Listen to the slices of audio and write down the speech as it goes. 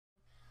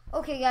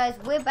Okay guys,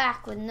 we're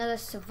back with another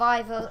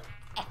survival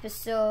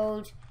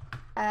episode.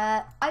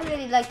 I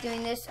really like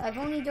doing this. I've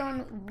only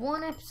done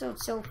one episode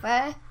so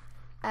far,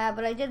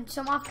 but I did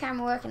some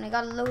off-camera work and I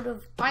got a load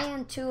of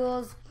iron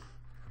tools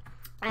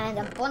and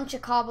a bunch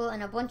of cobble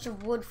and a bunch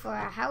of wood for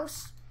our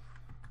house,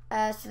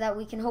 so that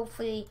we can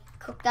hopefully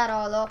cook that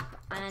all up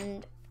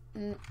and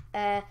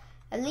at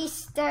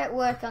least start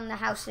work on the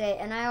house today.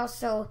 And I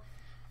also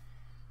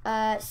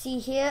see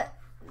here,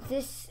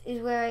 this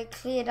is where I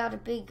cleared out a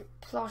big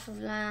plot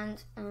of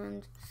land,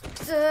 and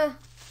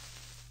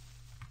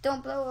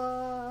don't blow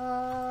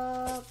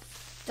up,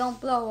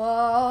 don't blow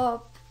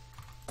up.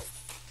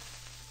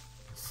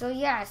 So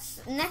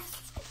yes, next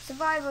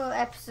survival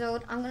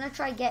episode I'm gonna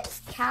try get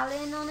Cal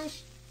in on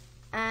it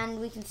and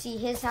we can see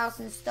his house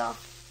and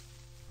stuff.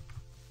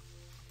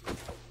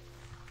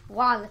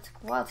 Wow, that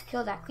took a while to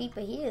kill that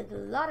creeper. He had a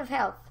lot of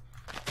health.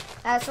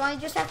 So I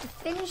just have to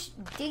finish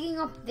digging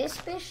up this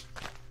bit,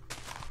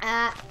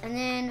 and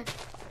then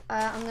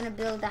I'm gonna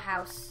build the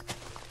house.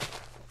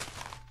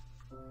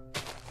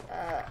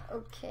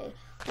 Okay.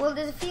 Well,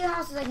 there's a few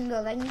houses I can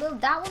build. I can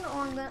build that one,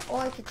 or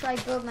I could try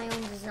build my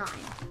own design.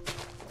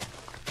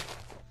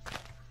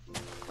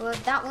 Well,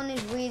 that one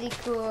is really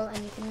cool, and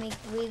you can make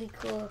really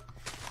cool.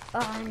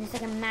 Oh, and it's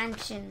like a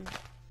mansion.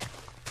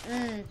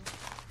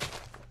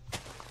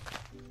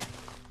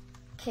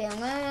 Okay, I'm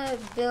gonna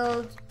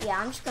build. Yeah,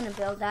 I'm just gonna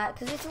build that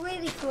because it's a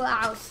really cool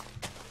house.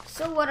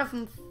 So what if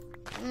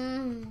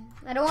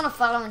I don't want to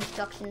follow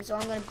instructions, so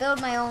I'm gonna build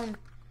my own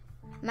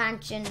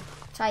mansion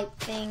type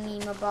thingy,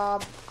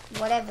 mabob,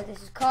 whatever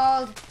this is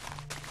called.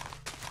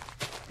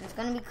 And it's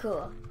gonna be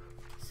cool.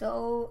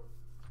 So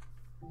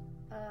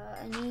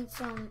I need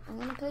some. I'm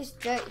gonna place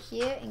dirt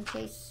here in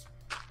case,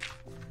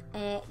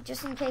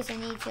 just in case I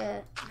need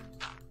to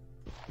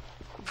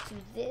do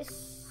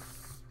this.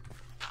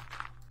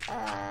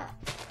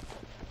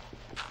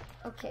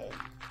 Okay.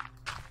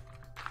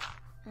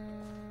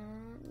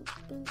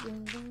 Boom,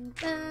 boom, boom,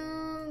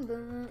 boom,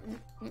 boom,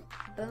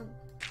 boom,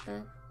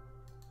 boom,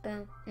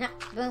 boom, no,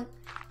 boom.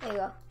 There you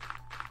go.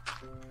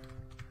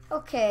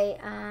 Okay,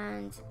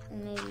 and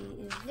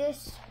maybe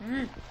this.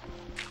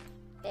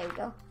 There we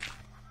go.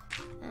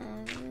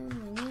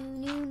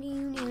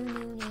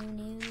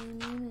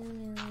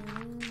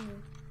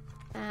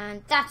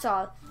 And that's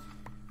all.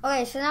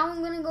 Okay, so now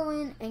I'm gonna go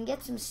in and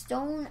get some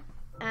stone,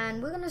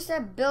 and we're gonna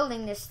start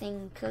building this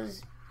thing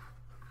because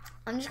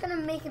I'm just gonna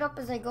make it up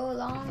as I go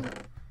along.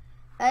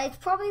 It's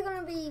probably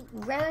gonna be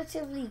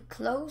relatively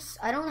close.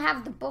 I don't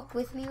have the book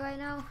with me right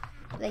now,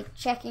 like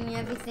checking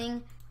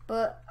everything,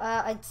 but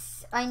I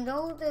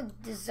know the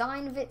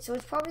design of it, so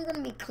it's probably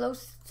gonna be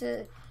close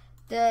to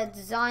the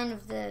design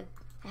of the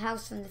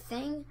house from the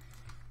thing.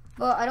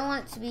 But I don't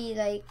want it to be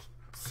like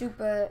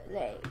super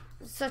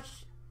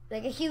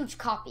like a huge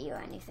copy or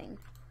anything.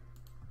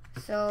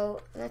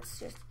 So let's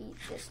just eat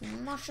this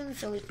mushroom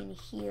so we can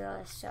heal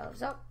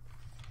ourselves up.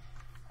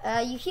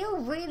 You heal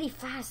really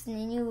fast in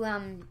the new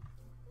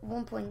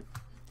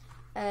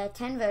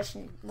 1.10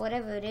 version,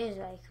 whatever it is,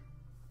 like.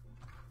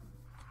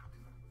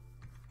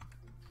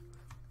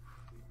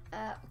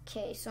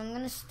 Okay, so I'm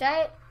gonna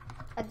start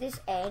at this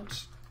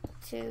edge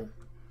to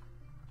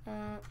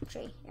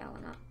 3. Yeah, why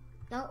not?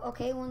 No,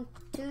 okay, 1,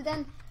 2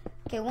 then.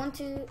 Okay, 1,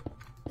 2.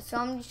 So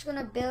I'm just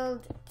gonna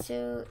build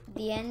to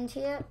the end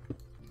here.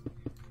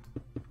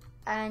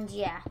 And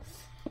yeah.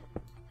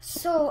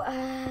 So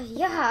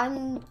yeah,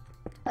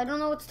 I don't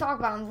know what to talk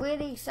about. I'm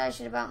really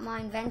excited about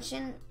my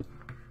invention.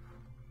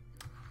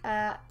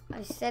 I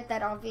said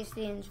that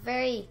obviously, and it's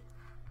very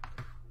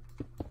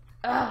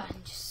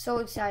I'm just so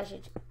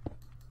excited.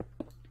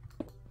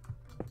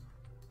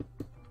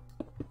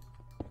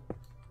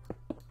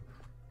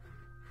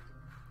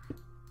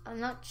 I'm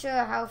not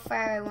sure how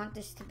far I want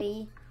this to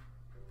be.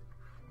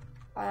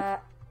 Oh, I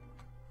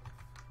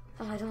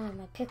don't have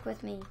my pick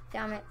with me.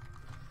 Damn it.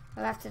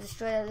 I'll have to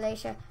destroy that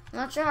later. I'm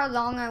not sure how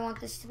long I want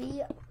this to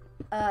be.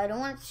 I don't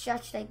want it to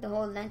stretch like the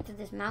whole length of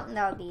this mountain.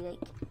 That would be like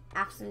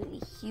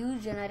absolutely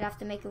huge, and I'd have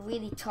to make it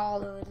really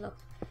tall or it would look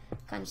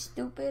kind of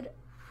stupid.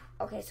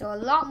 Okay, so a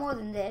lot more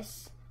than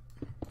this.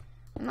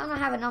 I might not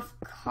have enough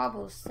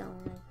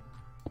cobblestone.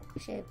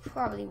 Actually, I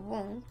probably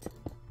won't.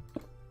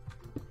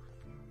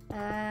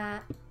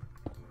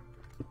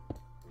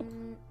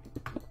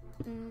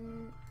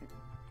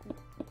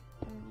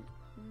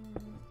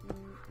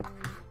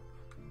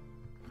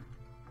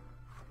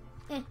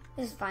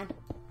 This is fine.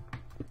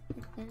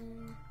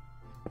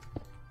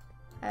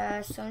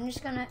 So I'm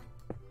just gonna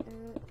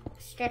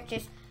stretch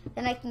this.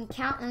 Then I can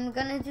count. I'm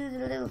gonna do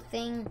the little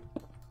thing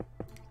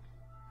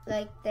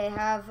like they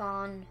have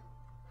on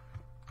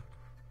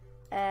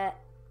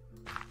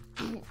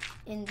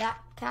in that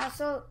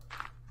castle.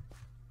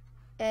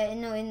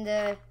 No, in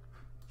the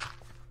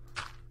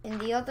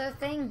other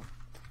thing.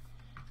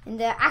 In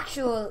the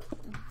actual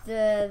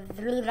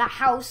the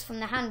house from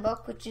the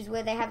handbook, which is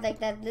where they have like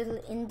that little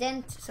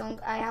indent, so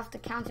I have to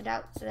count it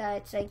out so that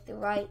it's like the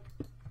right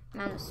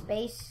amount of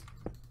space.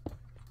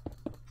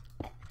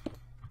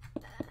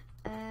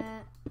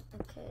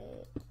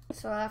 Okay,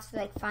 so I have to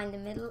like find the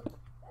middle.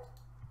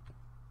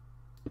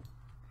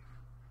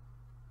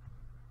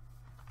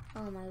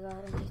 Oh my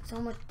god, I need so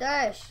much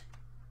dirt.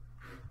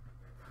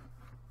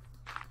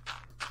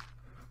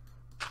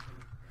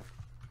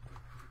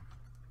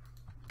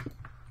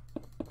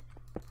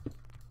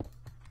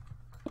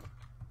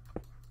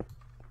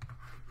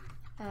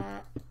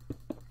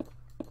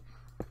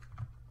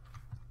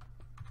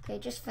 Okay,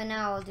 just for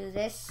now I'll do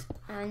this,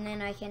 and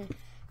then I can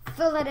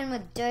fill that in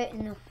with dirt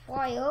in a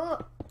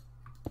while.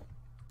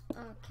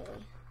 Okay.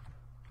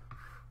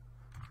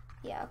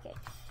 Yeah, okay.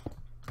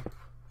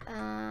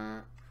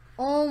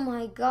 Oh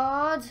my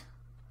god.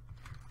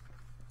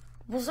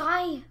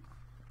 I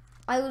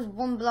was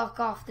one block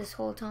off this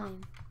whole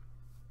time.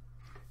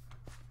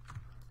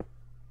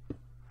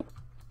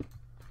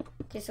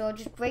 Okay, so I'll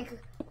just break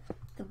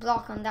the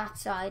block on that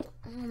side.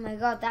 Oh my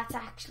god, that's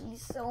actually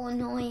so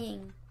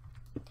annoying.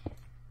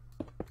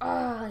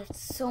 Oh,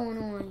 it's so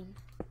annoying.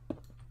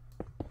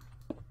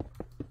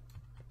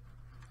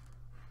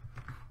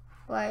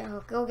 Right,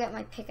 I'll go get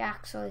my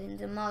pickaxe so I can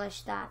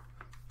demolish that.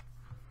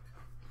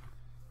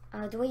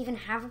 Do I even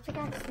have a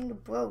pickaxe? I think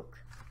it broke.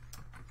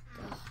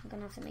 Ugh, I'm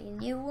gonna have to make a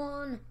new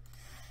one.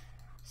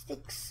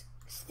 Sticks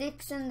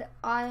and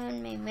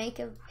iron may make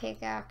a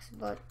pickaxe,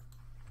 but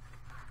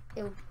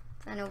it'll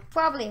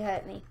probably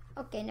hurt me.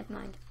 Okay, never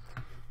mind.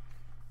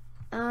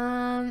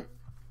 Oh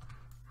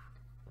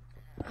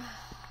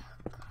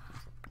God.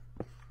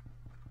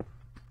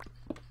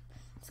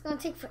 It's gonna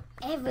take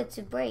forever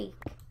to break.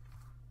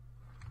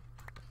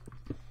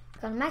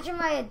 God, imagine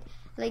if I had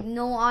like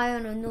no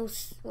iron or no.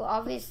 Well,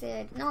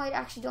 obviously, no, I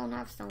actually don't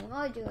have stone. Oh,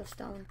 I do have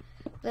stone.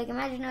 Like,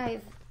 imagine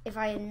if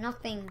I had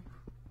nothing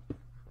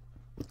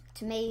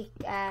to make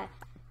a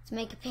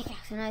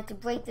pickaxe and I had to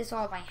break this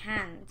all by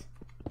hand.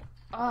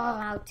 Oh,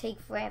 that would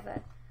take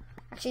forever.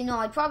 Actually, no,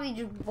 I'd probably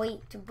just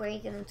wait to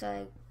break it until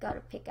I got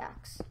a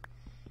pickaxe.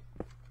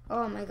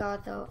 Oh my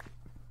god, though.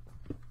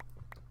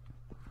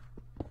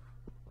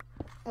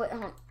 Wait,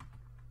 hold on.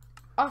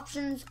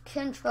 Options,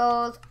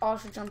 controls,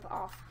 auto jump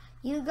off.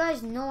 You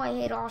guys know I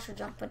hate auto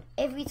jump, but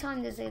every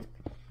time there's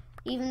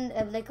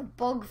like a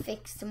bug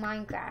fix to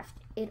Minecraft,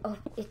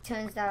 it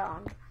turns that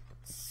on.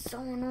 It's so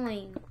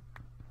annoying.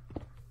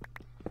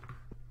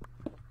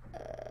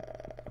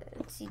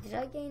 Let's see, did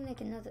I gain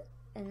like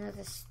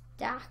another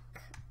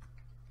stack?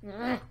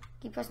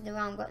 Keep pressing the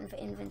wrong button for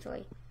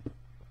inventory.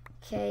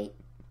 Okay.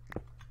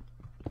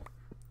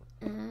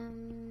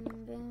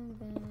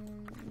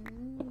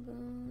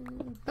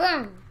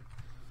 Boom.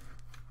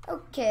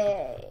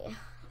 Okay.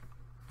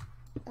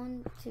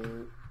 1,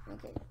 2.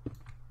 Okay.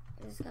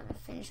 This is gonna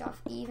finish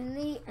off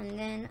evenly, and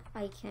then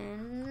I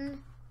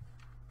can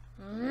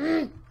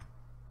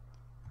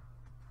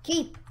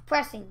keep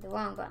pressing the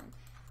wrong button.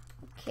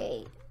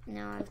 Okay.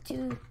 Now I have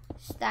 2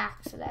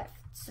 stacks left,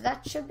 so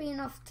that should be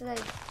enough to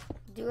like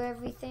do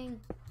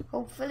everything.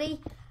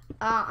 Hopefully,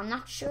 I'm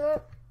not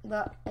sure,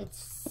 but I'd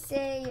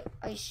say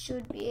I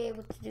should be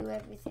able to do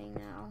everything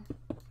now.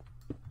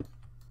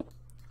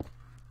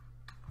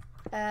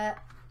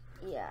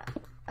 Yeah.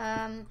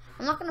 I'm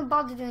not gonna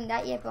bother doing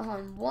that yet, but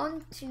hold on.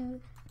 1,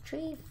 2,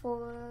 3,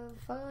 4,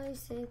 5,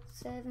 6,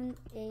 7,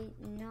 8,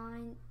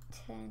 9,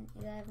 10,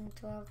 11,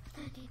 12,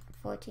 13,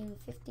 14,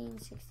 15,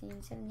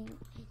 16, 17,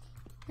 18,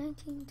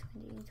 19,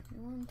 20,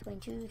 21,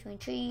 22,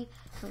 23,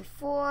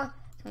 24,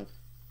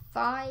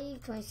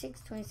 25,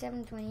 26,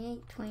 27,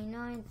 28,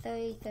 29,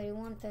 30,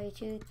 31,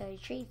 32,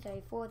 33,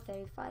 34,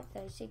 35,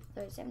 36,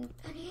 37,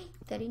 38,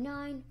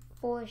 39,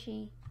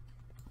 40,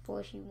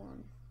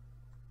 41.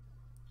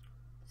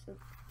 So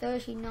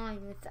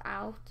 39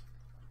 without.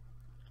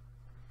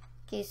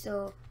 Okay,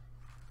 so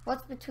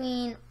what's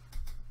between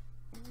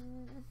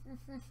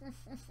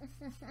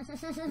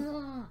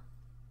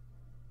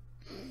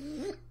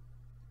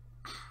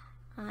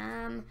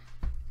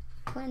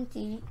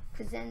 20,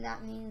 because then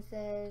that means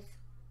there's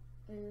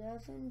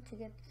 11 to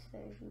get to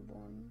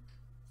 31.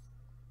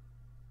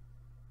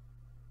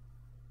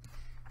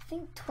 I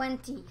think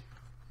 20.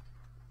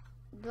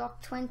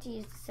 Block 20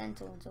 is the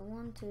center one. So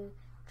 1, 2,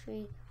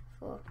 3,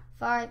 4,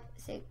 5,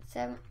 6,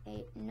 7,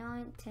 8,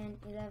 9, 10,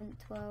 11,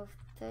 12,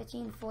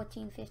 13,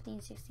 14,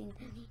 15, 16,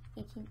 17,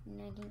 18,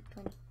 19,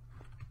 20.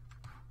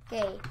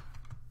 Okay.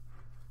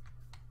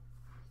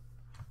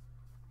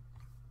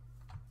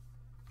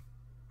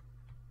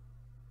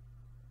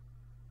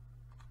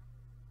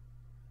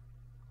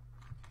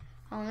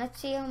 Let's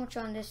see how much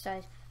on this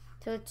side.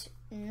 So it's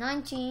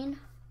 19,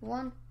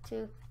 1,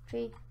 2,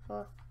 3,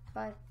 4,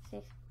 5,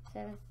 6,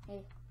 7,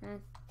 8,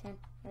 9, 10,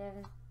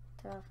 11,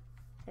 12,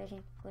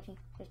 13, 14,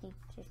 15,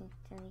 16,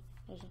 17,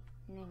 18,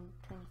 19,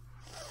 20.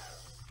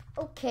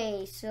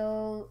 Okay,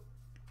 so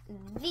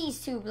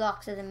these 2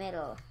 blocks are the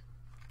middle.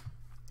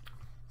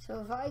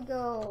 So if I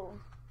go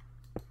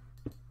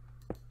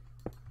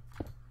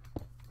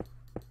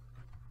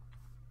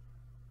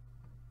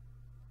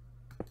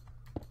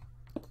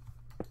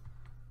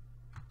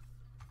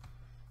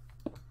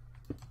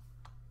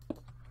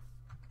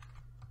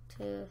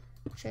to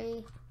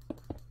 3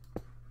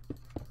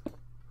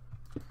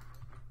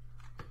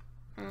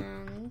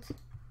 and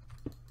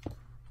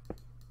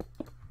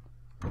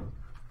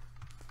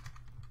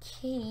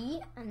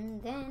key,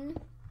 and then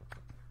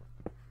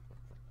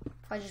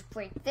if I just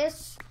break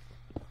this.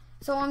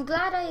 So I'm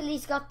glad I at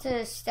least got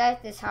to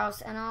start this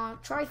house, and I'll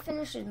try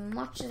finish as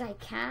much as I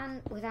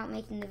can without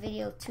making the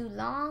video too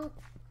long.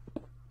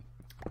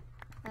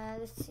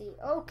 Let's see.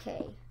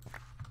 Okay,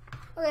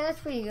 that's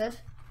pretty good.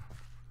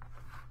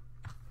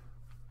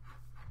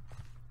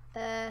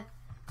 So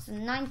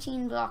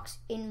 19 blocks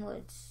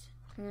inwards,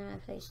 and then I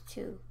place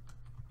 2.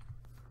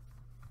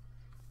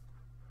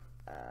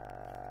 Oh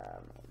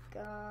my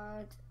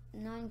god,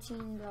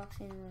 19 blocks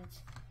inwards.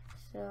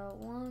 So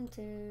 1,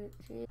 2,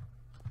 3.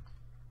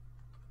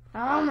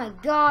 Oh my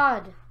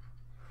god!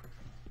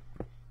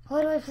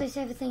 Why do I place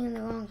everything in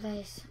the wrong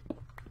place?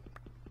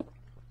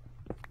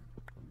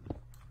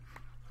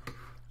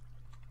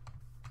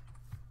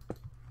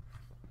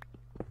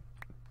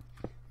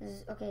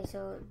 Okay,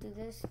 so do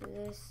this,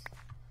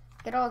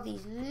 get all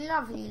these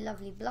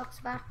lovely blocks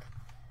back,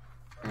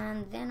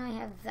 and then I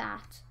have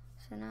that.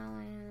 So now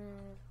I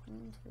have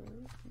 1, 2,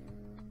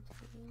 1,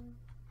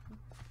 2.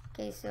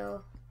 Okay,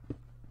 so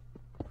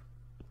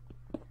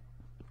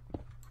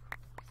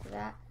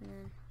that, and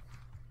then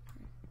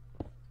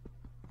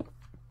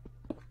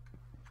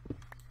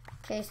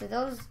okay, so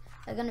those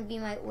are gonna be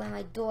where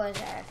my doors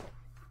are.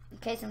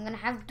 Okay, so I'm gonna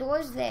have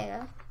doors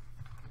there.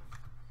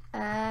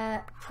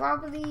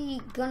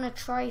 Probably gonna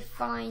try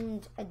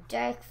find a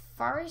dark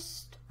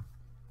forest,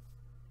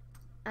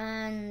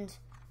 and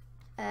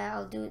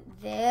I'll do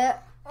it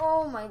there.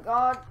 Oh my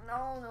god,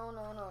 no.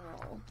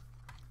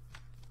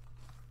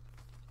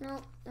 No,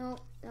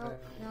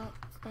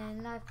 stay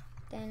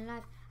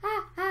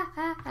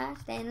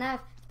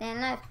alive. Stay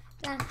alive.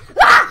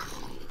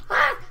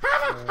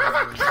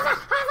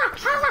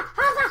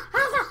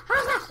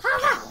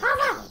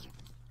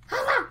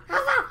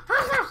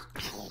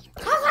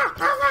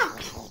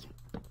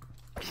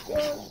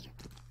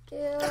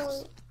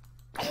 Kill.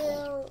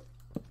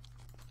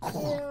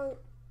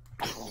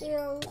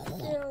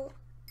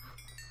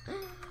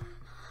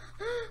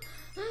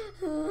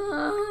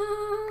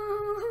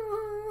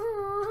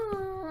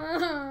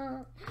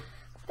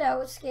 That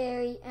was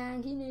scary,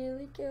 and he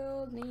nearly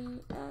killed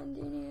me,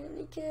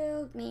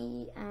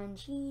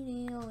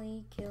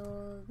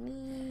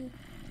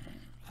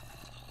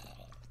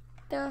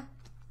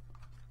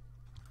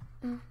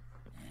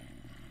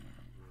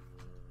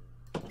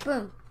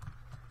 Boom.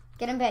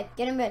 Get in bed.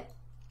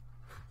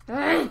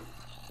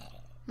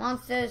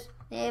 Monsters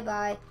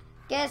nearby.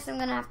 Guess I'm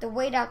gonna have to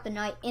wait out the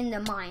night in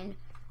the mine.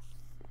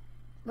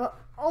 But,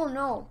 oh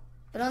no.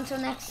 But until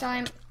next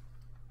time,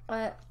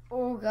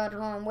 oh god,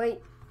 hold on,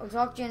 wait. I'll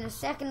talk to you in a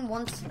second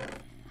once.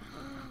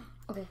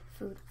 Okay,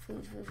 food.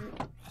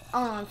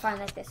 Oh no, I'm fine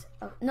like this.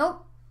 Oh,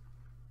 nope.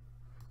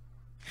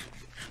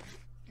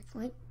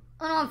 Wait.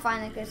 Oh no, I'm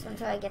fine like this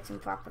until I get some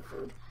proper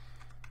food.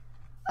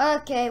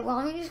 Okay, well,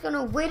 I'm just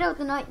gonna wait out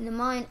the night in the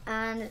mine,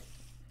 and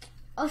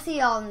I'll see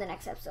y'all in the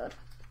next episode.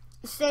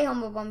 Stay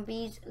humble,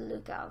 Bumbees.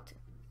 Look out.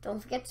 Don't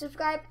forget to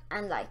subscribe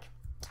and like.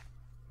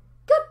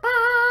 Goodbye.